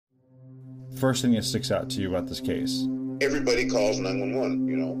first thing that sticks out to you about this case? Everybody calls 911,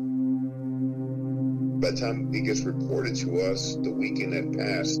 you know. By the time it gets reported to us, the weekend had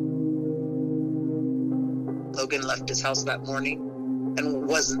passed. Logan left his house that morning and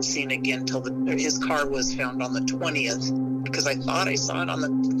wasn't seen again till his car was found on the 20th, because I thought I saw it on the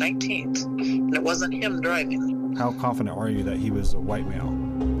 19th, and it wasn't him driving. How confident are you that he was a white male?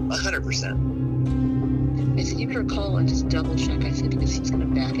 100%. I said, you better call and just double check. I said, because he's going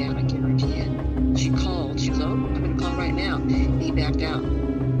to back out, I guarantee it. She called. She goes, oh, I'm going to call right now. And he backed out.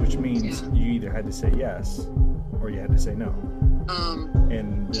 Which means you either had to say yes or you had to say no.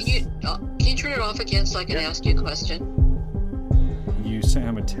 And can you turn it off again so I can ask you a question? You sent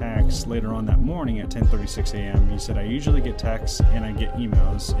him a text later on that morning at 10:36 a.m. You said, I usually get texts and I get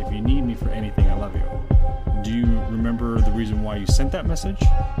emails. If you need me for anything, I love you. Do you remember the reason why you sent that message?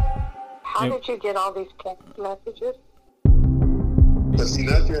 How did you get all these text messages? But see,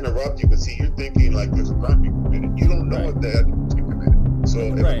 not to interrupt you, but see, you're thinking like there's a crime being committed. You don't know if that has been committed. So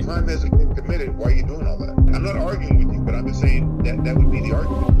if a crime hasn't been committed, why are you doing all that? I'm not arguing with you, but I'm just saying that would be the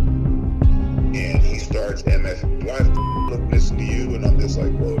argument. And he starts MF, why the look listen to you? And I'm just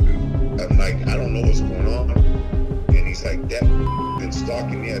like, whoa, dude. I'm like, I don't know what's going on. And he's like, that been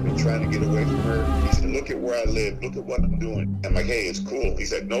stalking me. I've been trying to get away from her. He said, look at where I live. Look at what I'm doing. I'm like, hey, it's cool.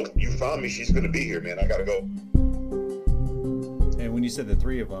 He's like, nope, you found me. She's going to be here, man. I got to go. And when you said the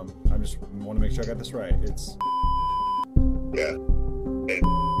three of them, I just want to make sure I got this right. It's... Yeah. And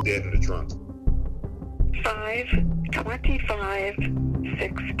dead in the trunk.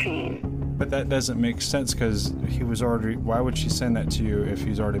 5/25/16. But that doesn't make sense because he was already... Why would she send that to you if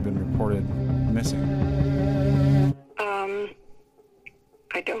he's already been reported missing?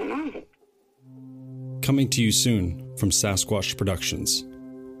 I don't know. Coming to you soon from Sasquatch Productions.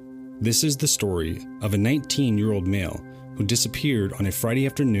 This is the story of a 19-year-old male who disappeared on a Friday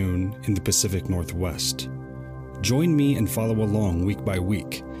afternoon in the Pacific Northwest. Join me and follow along week by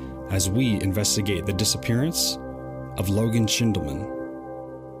week as we investigate the disappearance of Logan Schindelman.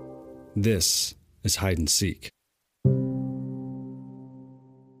 This is Hide and Seek.